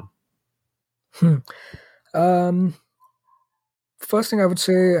advise them on? Hmm. Um, First thing I would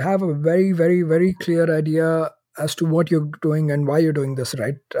say, have a very, very, very clear idea as to what you're doing and why you're doing this,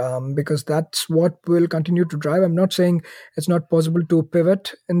 right? Because that's what will continue to drive. I'm not saying it's not possible to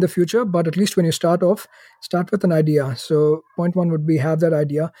pivot in the future, but at least when you start off, start with an idea. So, point one would be have that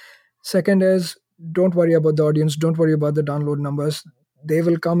idea. Second is don't worry about the audience, don't worry about the download numbers. They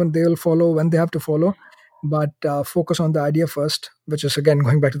will come and they will follow when they have to follow, but focus on the idea first, which is again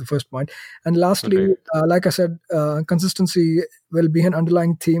going back to the first point. And lastly, Right. like I said, consistency will be an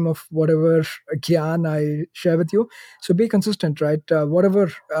underlying theme of whatever gyan I share with you. So be consistent, right?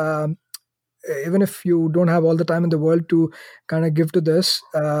 Whatever, even if you don't have all the time in the world to kind of give to this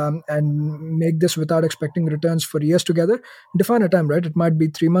and make this without expecting returns for years together, define a time, right? It might be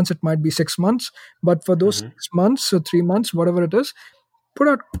 3 months, it might be 6 months, but for those Hmm. 6 months, so 3 months, whatever it is, put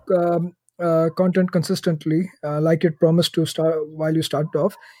out content consistently, like it promised to start while you started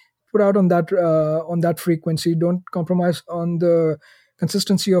off. Put out on that frequency. Don't compromise on the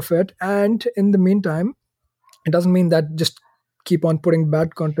consistency of it. And in the meantime, it doesn't mean that just keep on putting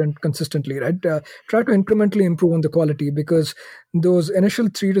bad content consistently, right? Try to incrementally improve on the quality, because those initial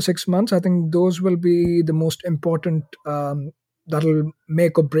 3 to 6 months, I think those will be the most important. That'll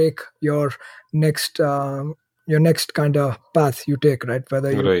make or break your next kind of path you take, right?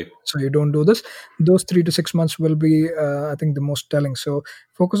 Whether you Right. so you don't do this, those 3 to 6 months will be, I think, the most telling. So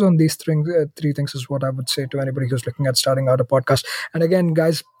focus on these three things is what I would say to anybody who's looking at starting out a podcast. And again,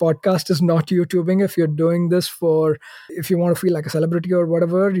 guys, podcast is not YouTubing. If you're doing this for, if you want to feel like a celebrity or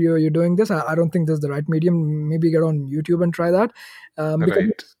whatever, you're doing this. I don't think this is the right medium. Maybe get on YouTube and try that, because Right.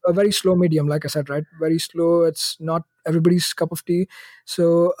 it's a very slow medium, like I said, right? Very slow. It's not everybody's cup of tea.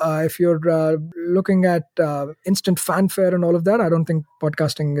 So if you're looking at instant fanfare and all of that, I don't think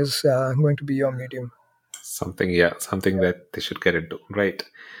podcasting is going to be your medium. Something, yeah, something that they should get into. Right.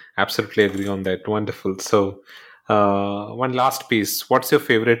 Absolutely agree on that. Wonderful. So, one last piece. What's your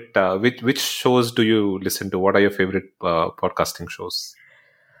favorite? Which shows do you listen to? What are your favorite podcasting shows?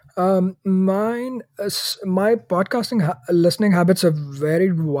 My podcasting listening habits have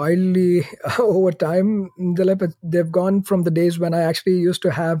varied wildly over time. They've gone from the days when I actually used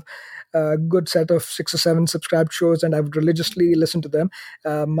to have a good set of 6 or 7 subscribed shows, and I would religiously listen to them.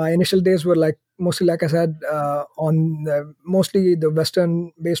 My initial days were like mostly, like I said, on mostly the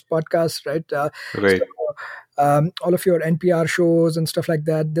Western-based podcasts, right? So, Right. all of your NPR shows and stuff like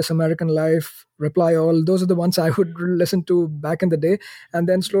that, This American Life, Reply All, those are the ones I would listen to back in the day. And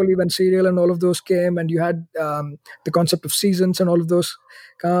then slowly, when Serial and all of those came, and you had the concept of seasons and all of those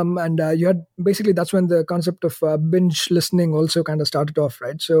come, and you had basically, that's when the concept of binge listening also kind of started off,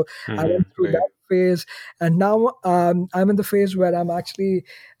 right? So I went through Right. that phase, and now I'm in the phase where I'm actually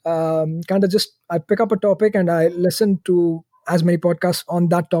kind of just, I pick up a topic and I listen to as many podcasts on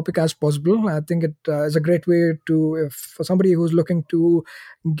that topic as possible. I think it is a great way to, if for somebody who's looking to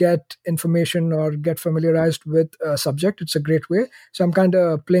get information or get familiarized with a subject, it's a great way. So I'm kind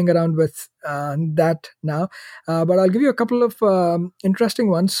of playing around with that now. But I'll give you a couple of interesting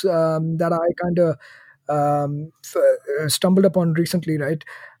ones that I kind of stumbled upon recently, right?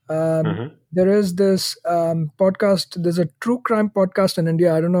 Um, Mm-hmm. there is this podcast. There's a true crime podcast in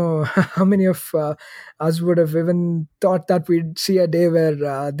India. I don't know how many of us would have even thought that we'd see a day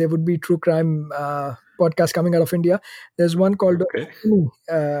where there would be true crime podcast coming out of India. There's one called Okay. Khoni,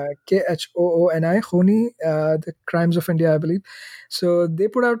 Khooni, Khoni, the Crimes of India, I believe. So they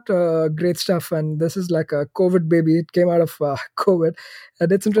put out great stuff, and this is like a COVID baby. It came out of COVID,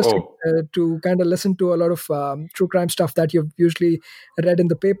 and it's interesting Oh. to kind of listen to a lot of true crime stuff that you've usually read in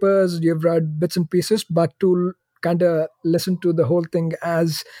the papers, you've read bits and pieces, but to kind of listen to the whole thing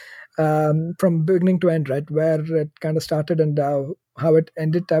as from beginning to end, right? Where it kind of started and how it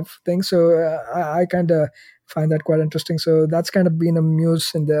ended, type of thing. So I kind of find that quite interesting. So that's kind of been a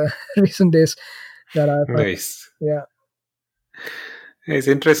muse in the recent days that I find. Nice. Yeah. It's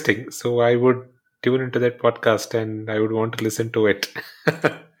interesting. So I would tune into that podcast and I would want to listen to it.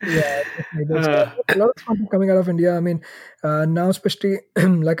 Yeah, definitely. There's uh, a lot of content coming out of India. I mean, now especially,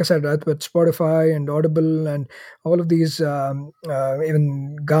 like I said, right, with Spotify and Audible and all of these,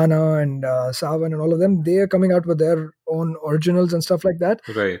 even Ghana and Savan and all of them, they are coming out with their own originals and stuff like that.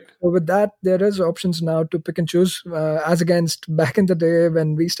 right. So with that, there is options now to pick and choose, as against back in the day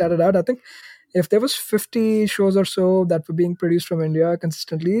when we started out. I think if there was 50 shows or so that were being produced from India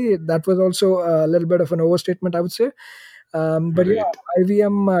consistently, that was also a little bit of an overstatement, I would say. But yeah, Right.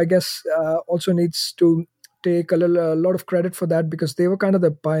 IVM, I guess, also needs to take a lot of credit for that, because they were kind of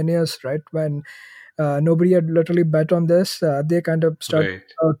the pioneers, right? When nobody had literally bet on this, they kind of started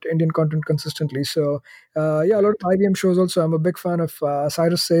out Indian content consistently. So a lot of IVM shows also. I'm a big fan of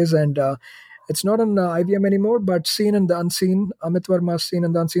Cyrus Says, and it's not on IVM anymore, but Seen and the Unseen, Amit Verma's Seen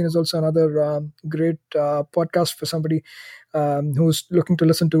and the Unseen is also another great podcast for somebody who's looking to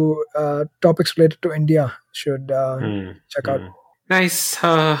listen to topics related to India. Should check out. Nice.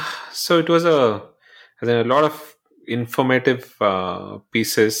 So it was a lot of informative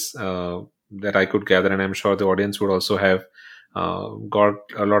pieces that I could gather, and I'm sure the audience would also have got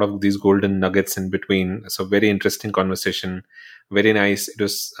a lot of these golden nuggets in between. So very interesting conversation. Very nice. It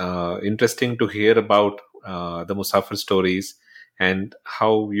was interesting to hear about the Musafir Stories and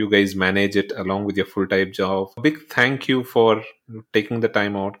how you guys manage it along with your full-time job. Big thank you for taking the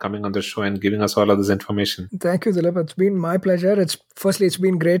time out, coming on the show and giving us all of this information. Thank you, Dilip. It's been my pleasure. It's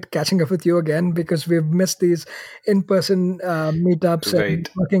been great catching up with you again, because we've missed these in-person meetups and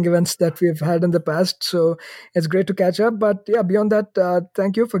working events that we've had in the past. So it's great to catch up. But yeah, beyond that,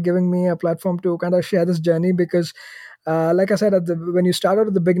 thank you for giving me a platform to kind of share this journey, because like I said, when you start out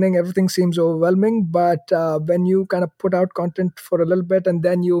at the beginning, everything seems overwhelming. But when you kind of put out content for a little bit and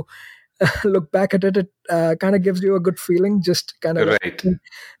then you look back at it, it kind of gives you a good feeling, just kind of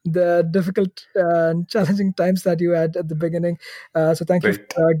the difficult and challenging times that you had at the beginning. So thank you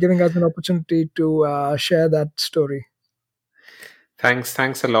for giving us an opportunity to share that story.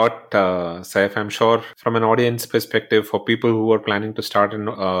 Thanks a lot, Saif. I'm sure from an audience perspective, for people who are planning to start a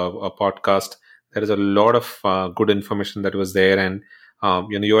podcast, there is a lot of good information that was there, and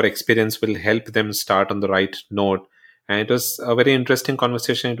your experience will help them start on the right note. And it was a very interesting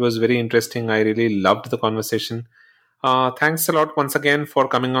conversation. It was very interesting. I really loved the conversation. Thanks a lot once again for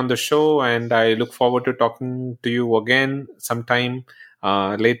coming on the show, and I look forward to talking to you again sometime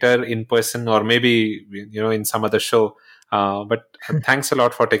later in person, or maybe in some other show. But thanks a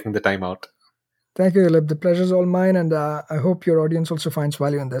lot for taking the time out. Thank you, Dilip. The pleasure is all mine, and I hope your audience also finds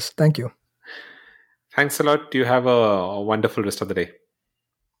value in this. Thank you. Thanks a lot. You have a wonderful rest of the day.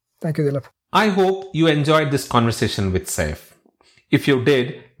 Thank you, Dilip. I hope you enjoyed this conversation with Saif. If you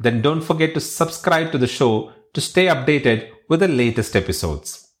did, then don't forget to subscribe to the show to stay updated with the latest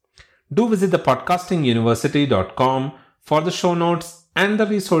episodes. Do visit thepodcastinguniversity.com for the show notes and the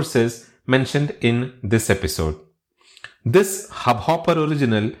resources mentioned in this episode. This Hubhopper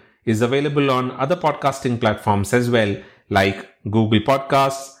original is available on other podcasting platforms as well, like Google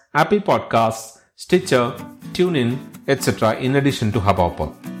Podcasts, Apple Podcasts, Stitcher, TuneIn, etc. in addition to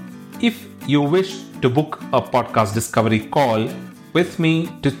Hubhopper. If you wish to book a podcast discovery call with me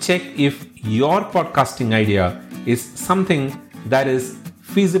to check if your podcasting idea is something that is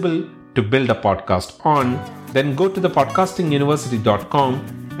feasible to build a podcast on, then go to thepodcastinguniversity.com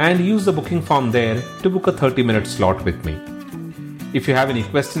and use the booking form there to book a 30-minute slot with me. If you have any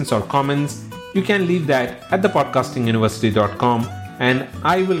questions or comments, you can leave that at thepodcastinguniversity.com, and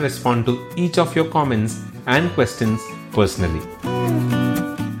I will respond to each of your comments and questions personally.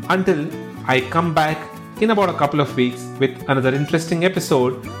 Until I come back in about a couple of weeks with another interesting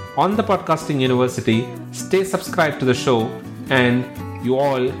episode on the Podcasting University, stay subscribed to the show, and you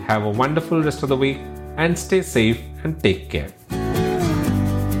all have a wonderful rest of the week, and stay safe and take care.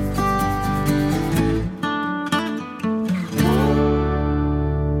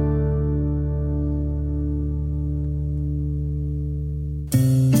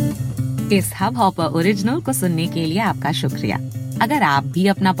 इस Hubhopper original को सुनने के लिए आपका शुक्रिया। अगर आप भी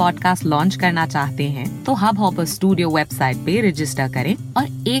अपना पॉडकास्ट लॉन्च करना चाहते हैं तो हब हॉपर स्टूडियो वेबसाइट पे रजिस्टर करें और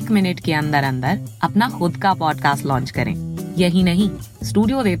 1 मिनट के अंदर अंदर अपना खुद का पॉडकास्ट लॉन्च करें। यही नहीं,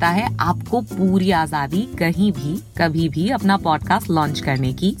 स्टूडियो देता है आपको पूरी आजादी कहीं भी कभी भी अपना पॉडकास्ट लॉन्च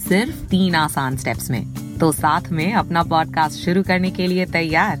करने की, सिर्फ 3 आसान स्टेप्स में। तो साथ में अपना पॉडकास्ट शुरू करने के लिए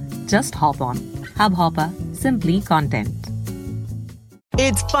तैयार? Just hop on Hubhopper, simply content.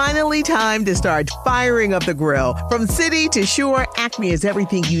 It's finally time to start firing up the grill. From city to shore, Acme has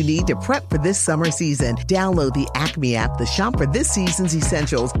everything you need to prep for this summer season. Download the Acme app to shop for this season's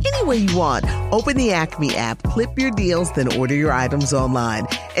essentials any way you want. Open the Acme app, clip your deals, then order your items online.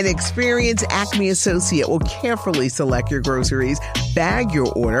 An experienced Acme associate will carefully select your groceries, bag your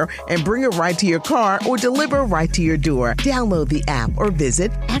order, and bring it right to your car or deliver right to your door. Download the app or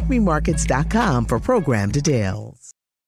visit acmemarkets.com for program details.